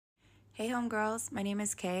Hey homegirls, my name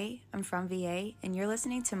is Kay, I'm from VA, and you're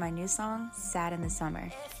listening to my new song, Sad in the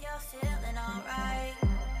Summer. If you're feeling alright,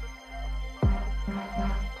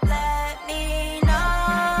 let me know.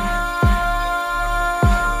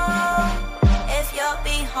 If you'll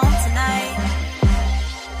be home tonight,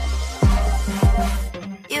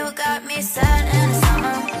 you got me sad in the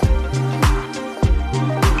summer.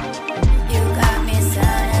 You got me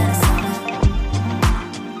sad in the summer.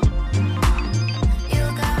 You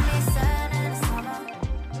got me sad in the summer.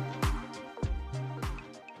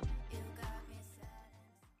 You got me sad.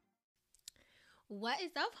 What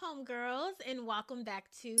is up, homegirls, and welcome back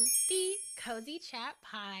to the Cozy Chat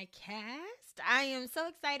Podcast. I am so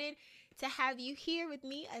excited to have you here with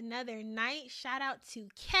me another night. Shout out to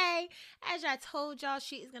Kay. As I told y'all,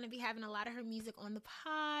 she is going to be having a lot of her music on the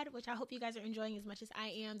pod, which I hope you guys are enjoying as much as I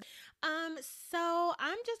am. So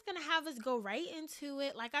I'm just going to have us go right into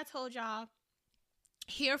it. Like I told y'all,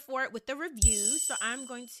 here for it with the review. So I'm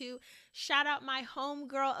going to shout out my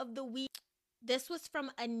homegirl of the week. This was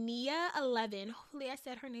from Ania11. Hopefully I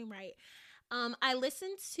said her name right. I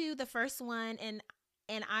listened to the first one and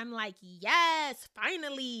I'm like, yes,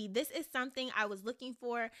 finally. This is something I was looking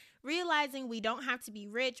for, realizing we don't have to be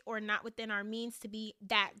rich or not within our means to be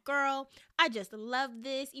that girl. I just love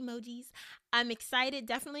this. Emojis. I'm excited.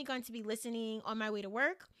 Definitely going to be listening on my way to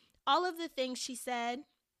work. All of the things she said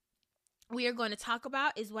we are going to talk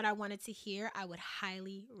about is what I wanted to hear. I would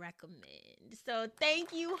highly recommend. So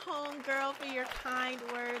thank you, homegirl, for your kind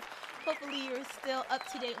words. Hopefully you're still up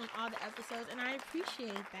to date on all the episodes, and I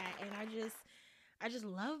appreciate that. And I just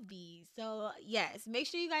love these. So yes, make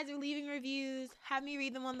sure you guys are leaving reviews. Have me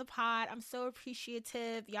read them on the pod. I'm so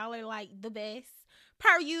appreciative. Y'all are like the best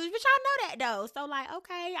per use, but y'all know that though. So like,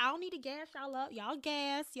 okay, I don't need to gas y'all up. Y'all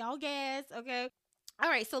gas, okay? All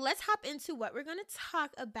right, so let's hop into what we're going to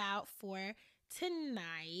talk about for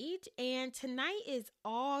tonight. And tonight is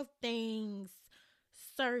all things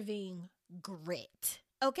serving grit.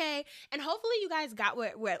 Okay? And hopefully you guys got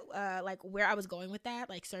where I was going with that,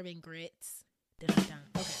 like serving grits. Okay.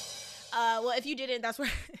 Well, if you didn't, that's where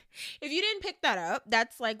if you didn't pick that up,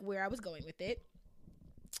 that's like where I was going with it.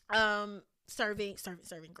 Serving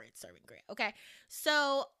grit. Okay.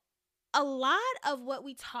 So a lot of what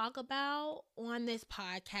we talk about on this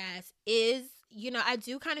podcast is, I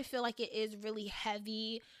do kind of feel like it is really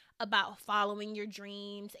heavy about following your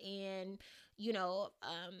dreams and,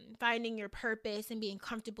 finding your purpose and being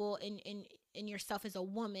comfortable in yourself as a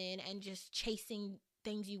woman and just chasing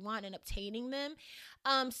things you want and obtaining them.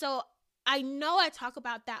 So I know I talk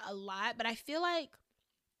about that a lot, but I feel like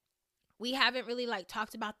we haven't really like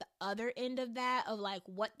talked about the other end of that, of like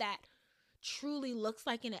what that truly looks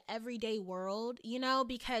like in an everyday world,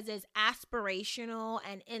 because as aspirational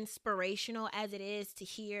and inspirational as it is to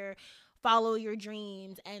hear follow your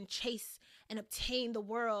dreams and chase and obtain the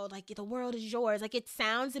world, like the world is yours, like it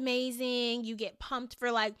sounds amazing. You get pumped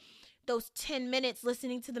for like those 10 minutes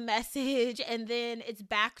listening to the message, and then it's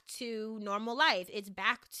back to normal life. It's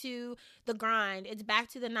back to the grind. It's back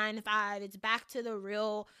to the 9 to 5. It's back to the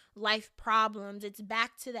real life problems. It's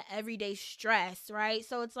back to the everyday stress, right?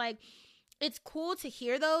 So it's like, it's cool to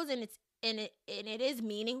hear those, and it is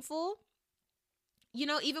meaningful.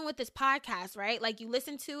 Even with this podcast, right? Like you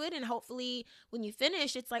listen to it, and hopefully when you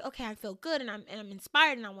finish, it's like, okay, I feel good, and I'm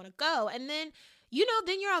inspired, and I want to go. And then,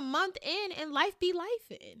 then you're a month in, and life be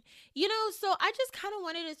lifing. So I just kind of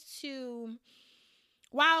wanted us to,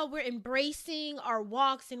 while we're embracing our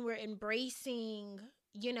walks and we're embracing,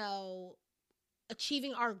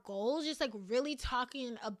 achieving our goals, just like really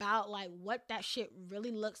talking about like what that shit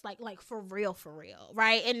really looks like for real,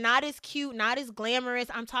 right? And not as cute, not as glamorous.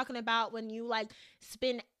 I'm talking about when you like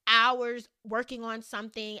spend hours working on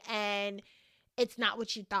something and it's not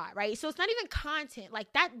what you thought, right? So it's not even content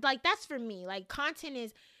like that. Like that's for me. Like content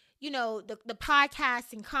is, the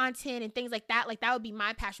podcasts and content and things like that would be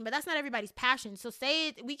my passion, but that's not everybody's passion. So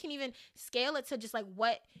we can even scale it to just like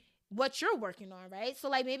what you're working on, right? So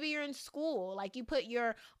like maybe you're in school, like you put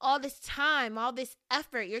all this time, all this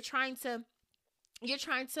effort, you're trying to,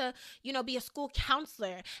 be a school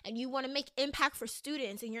counselor, and you want to make impact for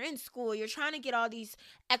students, and you're in school, you're trying to get all these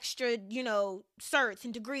extra, certs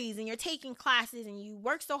and degrees, and you're taking classes, and you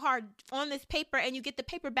work so hard on this paper, and you get the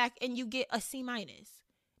paper back and you get a C-.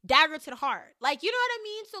 Dagger to the heart. Like, you know what I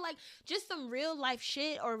mean? So like just some real life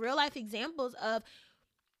shit or real life examples of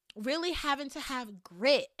really having to have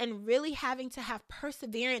grit and really having to have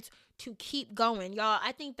perseverance to keep going. Y'all,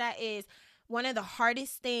 I think that is one of the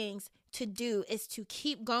hardest things to do, is to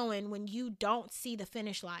keep going when you don't see the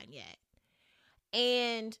finish line yet.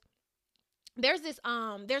 And there's this,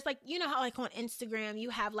 there's like, how like on Instagram you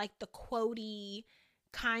have like the quotey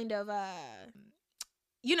kind of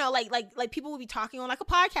you know, like people will be talking on like a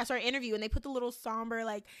podcast or an interview, and they put the little somber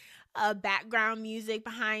like background music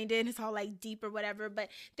behind it, and it's all like deep or whatever. But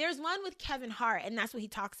there's one with Kevin Hart, and that's what he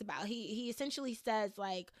talks about. He essentially says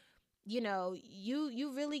like, you know,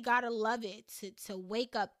 you really gotta love it to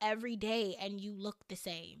wake up every day and you look the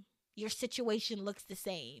same. Your situation looks the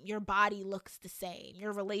same. Your body looks the same.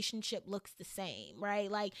 Your relationship looks the same, right?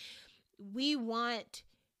 Like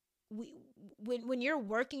when you're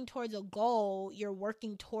working towards a goal, you're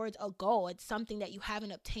working towards a goal. It's something that you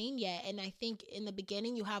haven't obtained yet. And I think in the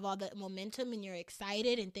beginning you have all the momentum and you're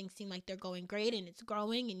excited and things seem like they're going great and it's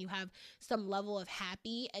growing and you have some level of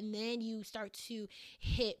happy. And then you start to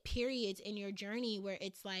hit periods in your journey where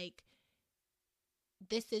it's like,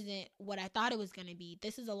 this isn't what I thought it was going to be.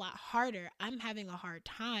 This is a lot harder. I'm having a hard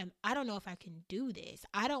time. I don't know if I can do this.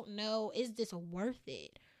 I don't know. Is this worth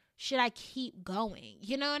it? Should I keep going?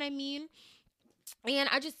 You know what I mean? And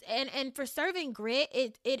I just, and for Serving Grit,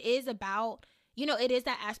 it is about, you know, it is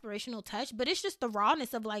that aspirational touch, but it's just the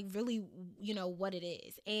rawness of like really, you know, what it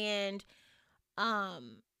is. And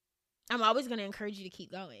I'm always going to encourage you to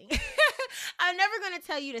keep going. I'm never going to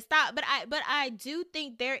tell you to stop, but I do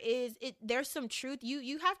think there's some truth.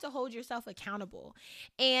 You have to hold yourself accountable.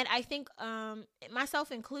 And I think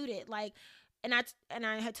myself included, like, and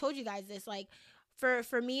I had told you guys this, like,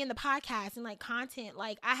 for me in the podcast and like content,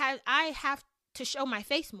 like I have to show my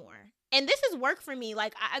face more. And this is work for me.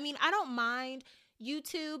 Like, I mean, I don't mind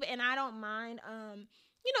YouTube and I don't mind,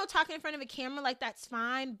 you know, talking in front of a camera, like that's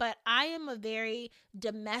fine. But I am a very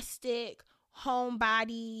domestic,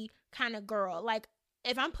 homebody kind of girl. Like,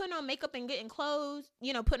 if I'm putting on makeup and getting clothes,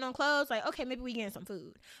 you know, putting on clothes, like, okay, maybe we getting some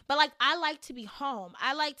food. But like, I like to be home.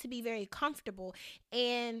 I like to be very comfortable.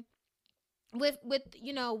 And with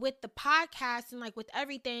you know, with the podcast and like with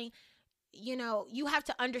everything, you know, you have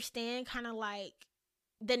to understand kind of like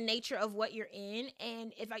the nature of what you're in.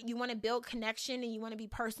 And if you want to build connection and you want to be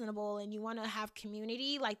personable and you want to have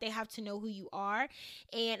community, like they have to know who you are.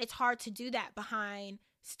 And it's hard to do that behind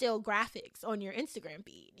still graphics on your Instagram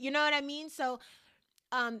feed. You know what I mean? So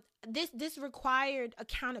this required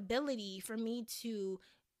accountability for me to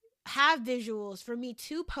have visuals, for me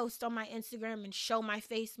to post on my Instagram and show my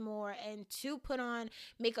face more, and to put on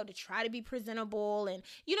makeup to try to be presentable. And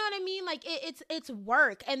you know what I mean? Like it's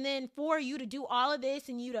work. And then for you to do all of this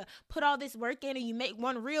and you to put all this work in and you make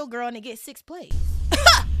one reel, girl, and it gets 6th place.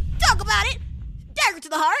 Talk about it. Dagger to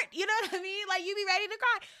the heart. You know what I mean? Like, you be ready to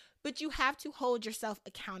cry. But you have to hold yourself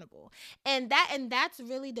accountable. And that's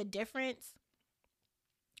really the difference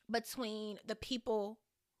between the people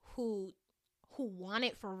who want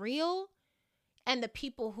it for real and the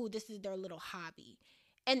people who this is their little hobby.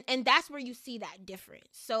 And that's where you see that difference.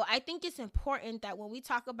 So I think it's important that when we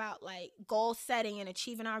talk about like goal setting and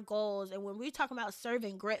achieving our goals, and when we talk about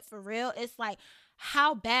serving grit for real, it's like,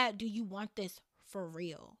 how bad do you want this for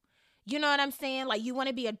real? You know what I'm saying? Like, you want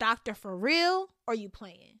to be a doctor for real, or you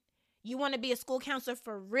playing? You want to be a school counselor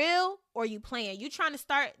for real, or you playing? You trying to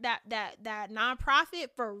start that nonprofit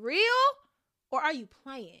for real, or are you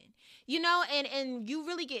playing? You know, and you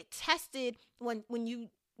really get tested when you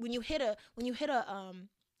hit a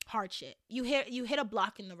hardship. You hit a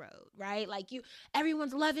block in the road, right? Like,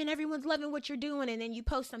 everyone's loving what you're doing, and then you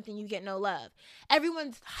post something, you get no love.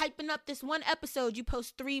 Everyone's hyping up this one episode, you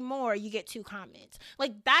post 3 more, you get 2 comments.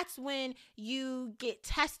 Like, that's when you get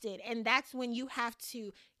tested, and that's when you have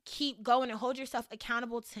to keep going and hold yourself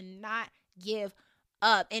accountable to not give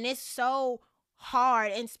up. And it's so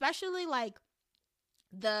hard, and especially like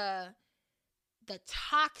the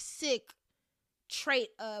toxic trait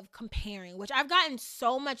of comparing, which I've gotten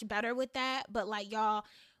so much better with that. But like, y'all,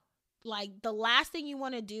 like, the last thing you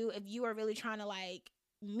want to do if you are really trying to like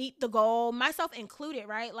meet the goal, myself included,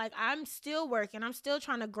 right? Like, I'm still working, I'm still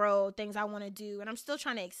trying to grow things I want to do, and I'm still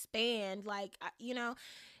trying to expand, like, you know,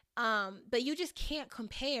 but you just can't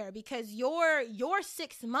compare, because your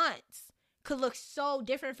 6 months could look so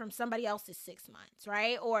different from somebody else's 6 months,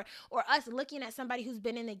 right? Or us looking at somebody who's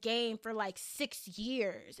been in the game for like 6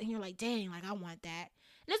 years, and you're like, dang, like, I want that.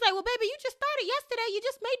 And it's like, well, baby, you just started yesterday. You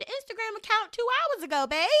just made the Instagram account 2 hours ago,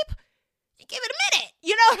 babe. You give it a minute.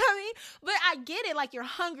 You know what I mean? But I get it. Like, you're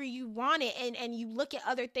hungry, you want it, and you look at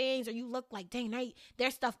other things, or you look like, dang, their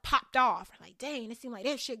stuff popped off. Or like, dang, it seemed like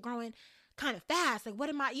their shit growing kind of fast. Like, what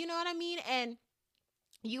am I, you know what I mean? And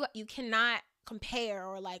you cannot compare,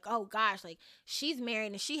 or like, oh gosh, like, she's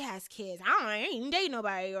married and she has kids, I ain't even date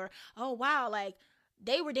nobody, or oh wow, like,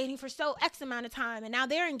 they were dating for so X amount of time and now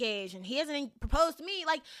they're engaged and he hasn't proposed to me.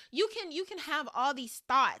 Like you can have all these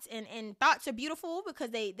thoughts, and thoughts are beautiful because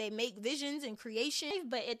they make visions and creation,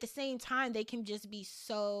 but at the same time they can just be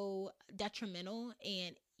so detrimental,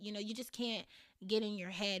 and you just can't get in your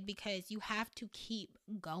head, because you have to keep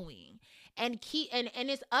going and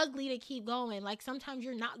it's ugly to keep going. Like sometimes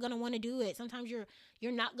you're not going to want to do it. Sometimes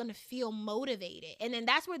you're not going to feel motivated. And then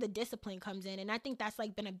that's where the discipline comes in. And I think that's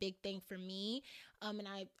like been a big thing for me. And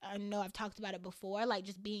I know I've talked about it before, like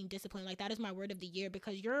just being disciplined. Like that is my word of the year,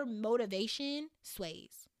 because your motivation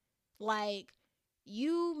sways. Like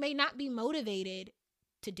you may not be motivated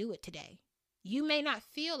to do it today. You may not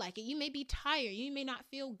feel like it. You may be tired. You may not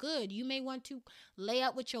feel good. You may want to lay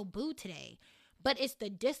up with your boo today. But it's the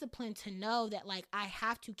discipline to know that, like, I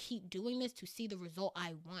have to keep doing this to see the result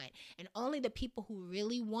I want. And only the people who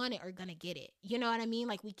really want it are going to get it. You know what I mean?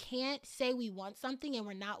 Like, we can't say we want something and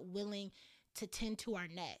we're not willing to tend to our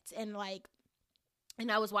nets. And, like,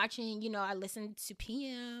 and I was watching, I listened to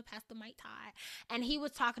PM, Pastor Mike Todd, and he was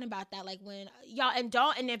talking about that, like when y'all,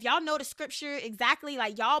 and if y'all know the scripture exactly,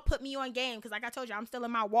 like y'all put me on game, because like I told you, I'm still in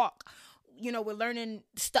my walk, we're learning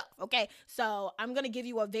stuff, okay? So I'm going to give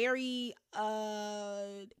you a very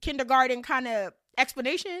kindergarten kind of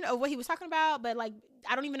explanation of what he was talking about, but like,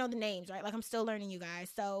 I don't even know the names, right? Like I'm still learning, you guys.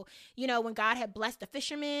 So, when God had blessed the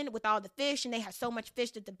fishermen with all the fish, and they had so much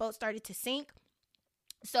fish that the boat started to sink.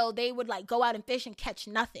 So they would like go out and fish and catch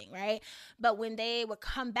nothing, right? But when they would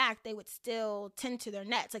come back, they would still tend to their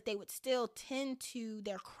nets. Like they would still tend to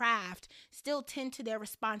their craft, still tend to their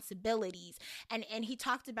responsibilities. And he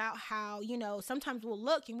talked about how, sometimes we'll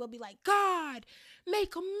look and we'll be like, God,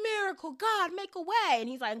 make a miracle. God, make a way. And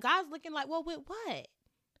he's like, God's looking like, well, with what?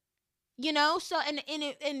 So,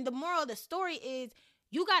 and the moral of the story is,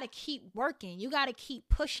 you got to keep working. You got to keep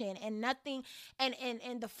pushing, and nothing,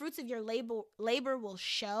 and the fruits of your labor will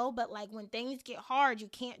show. But like when things get hard, you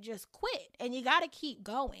can't just quit, and you got to keep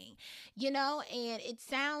going, and it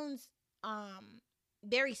sounds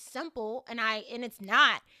very simple, and it's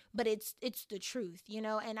not, but it's the truth,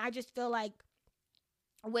 and I just feel like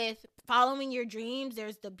with following your dreams,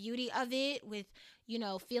 there's the beauty of it with,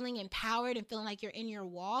 feeling empowered and feeling like you're in your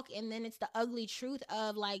walk. And then it's the ugly truth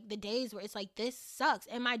of like the days where it's like, this sucks.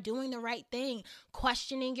 Am I doing the right thing?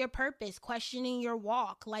 Questioning your purpose, questioning your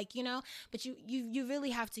walk, like, but you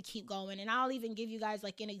really have to keep going. And I'll even give you guys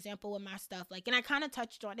like an example with my stuff. Like, and I kind of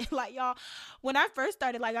touched on it, like y'all, when I first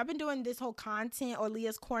started, like I've been doing this whole content or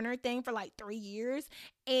Leah's Corner thing for like 3 years.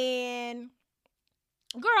 And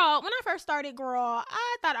girl, when I first started,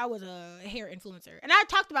 I thought I was a hair influencer. And I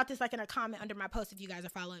talked about this like in a comment under my post if you guys are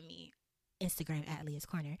following me. Instagram at Leah's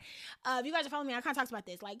Corner. If you guys are following me, I kind of talked about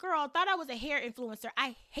this. Like, girl, thought I was a hair influencer.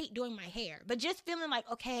 I hate doing my hair. But just feeling like,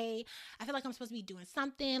 okay, I feel like I'm supposed to be doing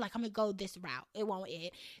something. Like, I'm going to go this route. It won't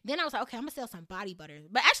it. Then I was like, okay, I'm going to sell some body butters.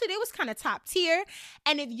 But actually, they was kind of top tier.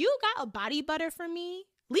 And if you got a body butter for me,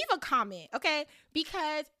 leave a comment, okay?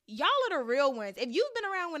 Because y'all are the real ones. If you've been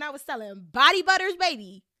around when I was selling body butters,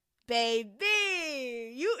 baby,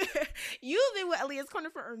 you've been with Leah's Corner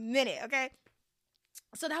for a minute, okay?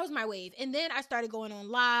 So that was my wave. And then I started going on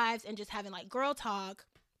lives and just having like girl talk.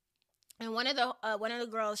 And one of the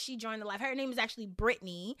girls, she joined the live. Her name is actually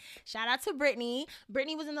Brittany. Shout out to Brittany.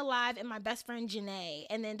 Brittany was in the live, and my best friend Janae.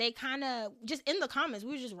 And then they kind of just in the comments,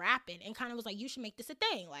 we were just rapping and kind of was like, you should make this a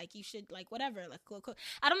thing. Like you should like whatever. Like cool.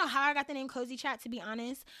 I don't know how I got the name Cozy Chat, to be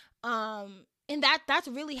honest. And that's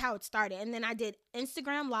really how it started. And then I did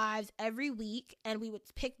Instagram lives every week, and we would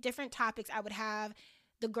pick different topics. I would have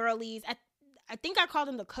the girlies. I think I called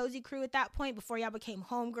them the Cozy Crew at that point before y'all became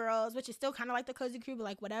Homegirls, which is still kind of like the Cozy Crew, but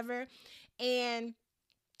like whatever. And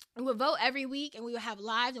we would vote every week, and we would have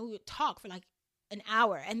lives, and we would talk for like an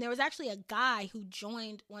hour. And there was actually a guy who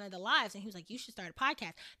joined one of the lives, and he was like, you should start a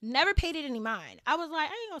podcast. Never paid it any mind. I was like,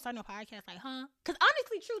 I ain't gonna start no podcast. Like, huh? Because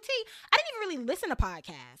honestly, true tea, I didn't even really listen to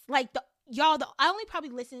podcasts. Like, I only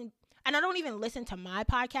probably listen, and I don't even listen to my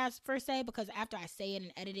podcast per se, because after I say it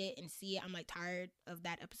and edit it and see it, I'm like tired of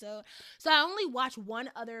that episode. So I only watch one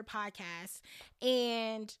other podcast,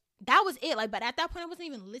 and that was it. Like, but at that point, I wasn't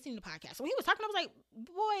even listening to podcasts. So when he was talking, I was like,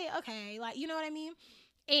 boy, okay. Like, you know what I mean?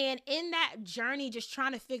 And in that journey, just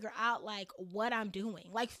trying to figure out like what I'm doing,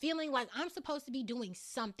 like feeling like I'm supposed to be doing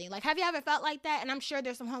something. Like, have you ever felt like that? And I'm sure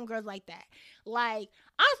there's some homegirls like that. Like,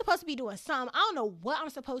 I'm supposed to be doing something. I don't know what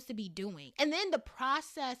I'm supposed to be doing. And then the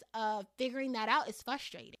process of figuring that out is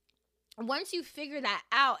frustrating. Once you figure that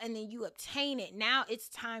out and then you obtain it, now it's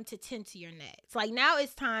time to tend to your nets. Like, now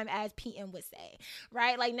it's time, as PM would say,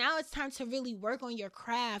 right? Like, now it's time to really work on your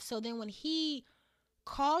craft. So then when he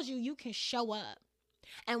calls you, you can show up.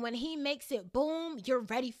 And when he makes it boom, you're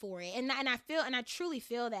ready for it. And I truly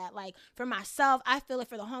feel that, like, for myself, I feel it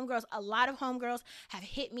for the homegirls. A lot of homegirls have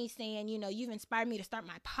hit me saying, you know, you've inspired me to start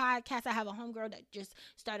my podcast. I have a homegirl that just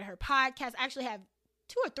started her podcast. I actually have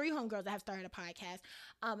 2 or 3 homegirls that have started a podcast.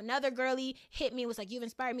 Another girlie hit me, was like, you've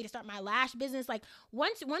inspired me to start my lash business. Like,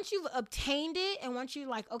 once you've obtained it, and once you're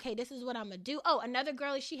like, okay, this is what I'm gonna do. Oh, another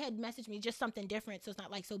girlie, she had messaged me just something different, so it's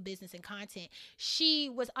not like so business and content. She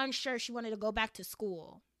was unsure. She wanted to go back to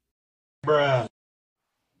school. Bruh.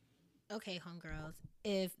 Okay, homegirls,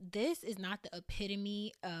 if this is not the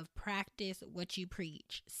epitome of practice what you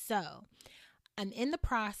preach. So I'm in the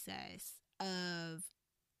process of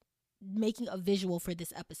making a visual for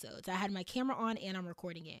this episode. So I had my camera on and I'm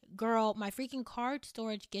recording it. Girl, my freaking card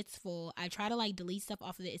storage gets full. I try to like delete stuff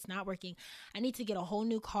off of it. It's not working. I need to get a whole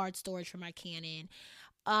new card storage for my Canon.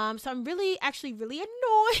 So I'm really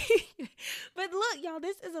annoyed. But look, y'all,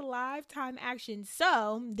 this is a live time action.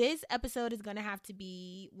 So this episode is gonna have to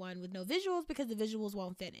be one with no visuals because the visuals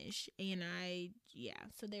won't finish. And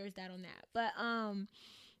so there's that on that. But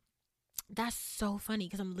that's so funny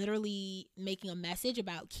because I'm literally making a message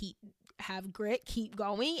about have grit, keep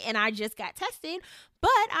going, and I just got tested, but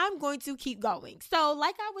I'm going to keep going. So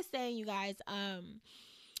like I was saying, you guys, that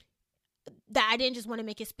I didn't just want to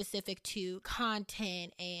make it specific to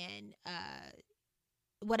content and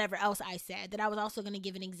whatever else I said, that I was also going to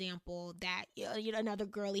give an example that, you know, another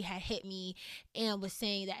girlie had hit me and was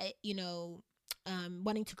saying that, you know,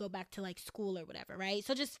 wanting to go back to like school or whatever, right?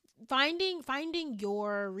 So just finding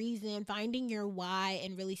your reason, finding your why,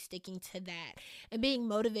 and really sticking to that, and being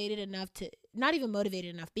motivated enough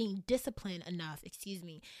being disciplined enough,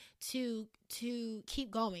 to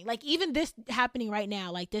keep going. Like, even this happening right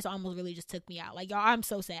now, like, this almost really just took me out. Like, y'all, I'm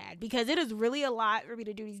so sad because it is really a lot for me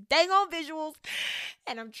to do these dang on visuals,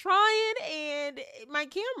 and I'm trying, and my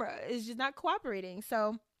camera is just not cooperating.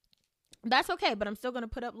 So that's okay, but I'm still going to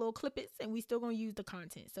put up little clippets, and we still going to use the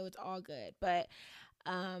content, so it's all good. But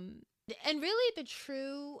and really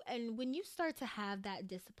and when you start to have that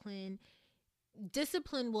discipline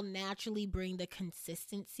will naturally bring the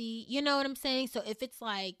consistency, you know what I'm saying? So if it's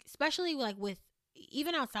like, especially like with,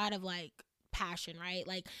 even outside of like passion, right?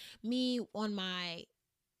 Like me on my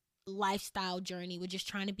lifestyle journey with just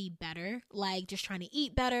trying to be better, like just trying to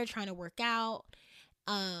eat better, trying to work out,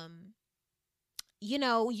 you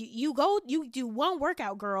know, you do one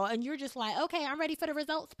workout, girl, and you're just like, okay, I'm ready for the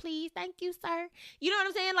results, please. Thank you, sir. You know what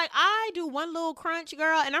I'm saying? Like, I do one little crunch,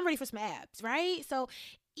 girl, and I'm ready for some abs, right? So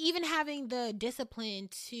even having the discipline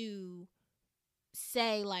to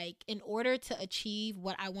say, like, in order to achieve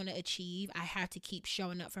what I want to achieve, I have to keep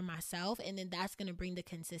showing up for myself, and then that's going to bring the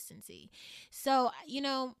consistency. So, you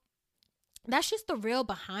know, that's just the real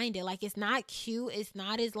behind it. Like, it's not cute. It's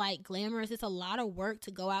not as like glamorous. It's a lot of work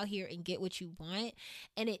to go out here and get what you want.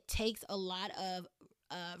 And it takes a lot of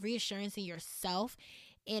reassurance in yourself.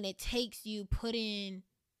 And it takes you putting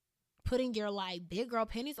your like big girl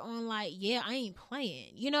panties on, like, yeah, I ain't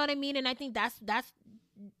playing. You know what I mean? And I think that's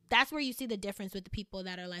where you see the difference with the people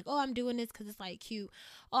that are like, oh, I'm doing this because it's like cute.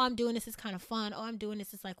 Oh, I'm doing this, it's kind of fun. Oh, I'm doing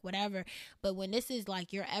this, it's like whatever. But when this is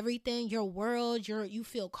like your everything, your world, you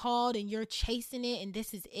feel called and you're chasing it, and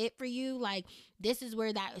this is it for you, like, this is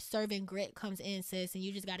where that serving grit comes in, sis. And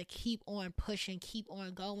you just got to keep on pushing, keep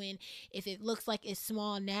on going. If it looks like it's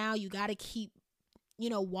small now, you got to keep, you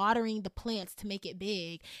know, watering the plants to make it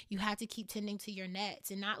big. You have to keep tending to your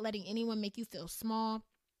nets and not letting anyone make you feel small.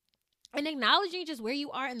 And acknowledging just where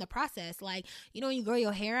you are in the process. Like, you know, when you grow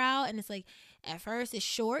your hair out and it's like, at first it's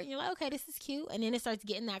short and you're like, okay, this is cute. And then it starts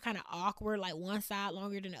getting that kind of awkward, like one side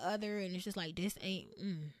longer than the other. And it's just like, this ain't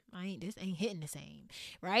hitting the same,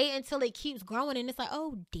 right? Until it keeps growing and it's like,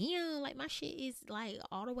 oh, damn, like my shit is like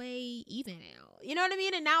all the way even now. You know what I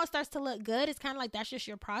mean? And now it starts to look good. It's kind of like that's just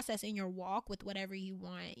your process in your walk with whatever you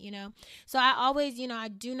want, you know? So I always, you know, I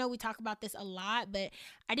do know we talk about this a lot, but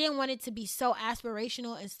I didn't want it to be so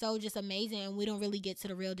aspirational and so just amazing. And we don't really get to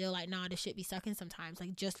the real deal. Like, nah, this shit be sucking sometimes.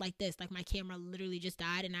 Like, just like this, like my camera literally just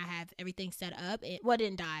died and I have everything set up. It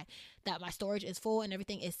didn't die, that my storage is full and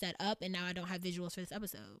everything is set up, and now I don't have visuals for this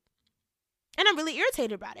episode. And I'm really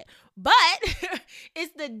irritated about it. But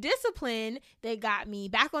it's the discipline that got me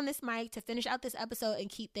back on this mic to finish out this episode and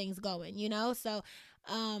keep things going, you know? So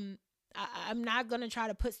I'm not going to try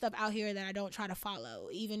to put stuff out here that I don't try to follow,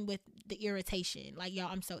 even with the irritation. Like, y'all,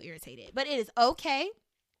 I'm so irritated. But it is okay.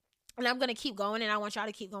 And I'm going to keep going, and I want y'all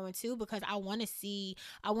to keep going too, because I want to see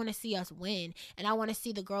us win, and I want to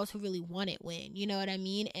see the girls who really want it win. You know what I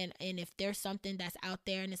mean? And if there's something that's out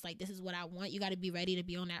there and it's like, this is what I want, you got to be ready to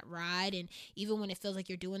be on that ride. And even when it feels like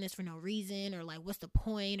you're doing this for no reason, or like, what's the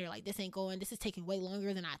point? Or like, this is taking way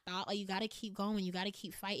longer than I thought. Like, you got to keep going. You got to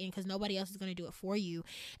keep fighting, because nobody else is going to do it for you.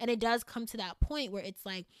 And it does come to that point where it's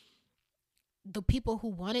like, the people who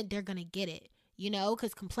want it, they're going to get it. You know,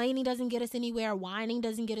 because complaining doesn't get us anywhere. Whining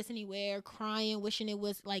doesn't get us anywhere. Crying, wishing it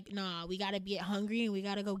was like, nah, we got to be hungry and we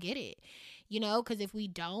got to go get it. You know, because if we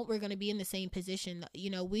don't, we're going to be in the same position. You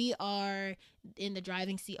know, we are in the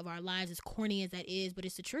driving seat of our lives, as corny as that is, but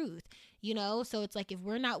it's the truth. You know, so it's like, if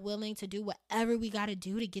we're not willing to do whatever we got to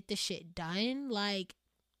do to get this shit done, like,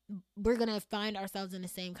 we're going to find ourselves in the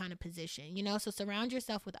same kind of position, you know? So surround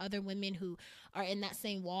yourself with other women who are in that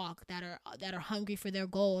same walk, that are hungry for their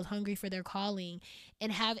goals, hungry for their calling,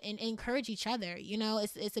 and encourage each other. You know,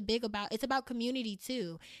 it's about community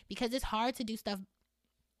too, because it's hard to do stuff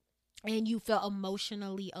and you feel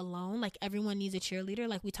emotionally alone. Like, everyone needs a cheerleader.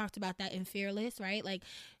 Like, we talked about that in Fearless, right? Like,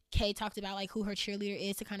 Kay talked about like who her cheerleader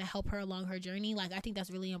is to kind of help her along her journey. Like, I think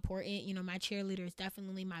that's really important. You know, my cheerleader is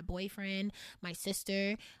definitely my boyfriend, my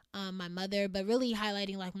sister, my mother, but really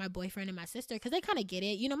highlighting like my boyfriend and my sister, because they kind of get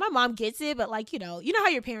it. You know, my mom gets it, but like, you know how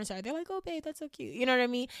your parents are. They're like, oh, babe, that's so cute. You know what I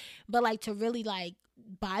mean? But like, to really like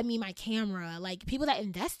buy me my camera, like people that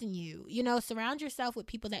invest in you, you know, surround yourself with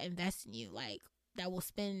people that invest in you, like that will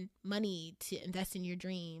spend money to invest in your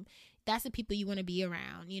dream. That's the people you want to be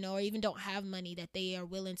around, you know, or even don't have money, that they are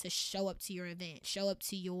willing to show up to your event, show up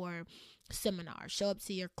to your seminar, show up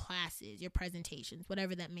to your classes, your presentations,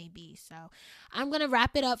 whatever that may be. So I'm going to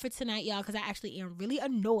wrap it up for tonight, y'all, because I actually am really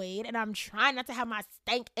annoyed and I'm trying not to have my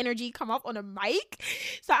stank energy come up on the mic.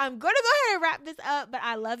 So I'm going to go ahead and wrap this up, but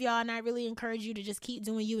I love y'all, and I really encourage you to just keep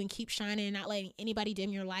doing you and keep shining and not letting anybody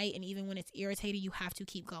dim your light. And even when it's irritating, you have to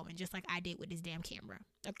keep going, just like I did with this damn camera.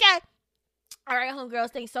 Okay? All right,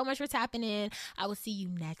 homegirls, thanks so much for tapping in. I will see you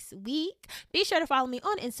next week. Be sure to follow me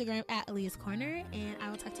on Instagram at Aaliyah's Corner, and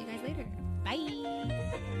I will talk to you guys later.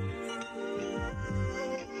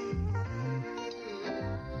 Bye.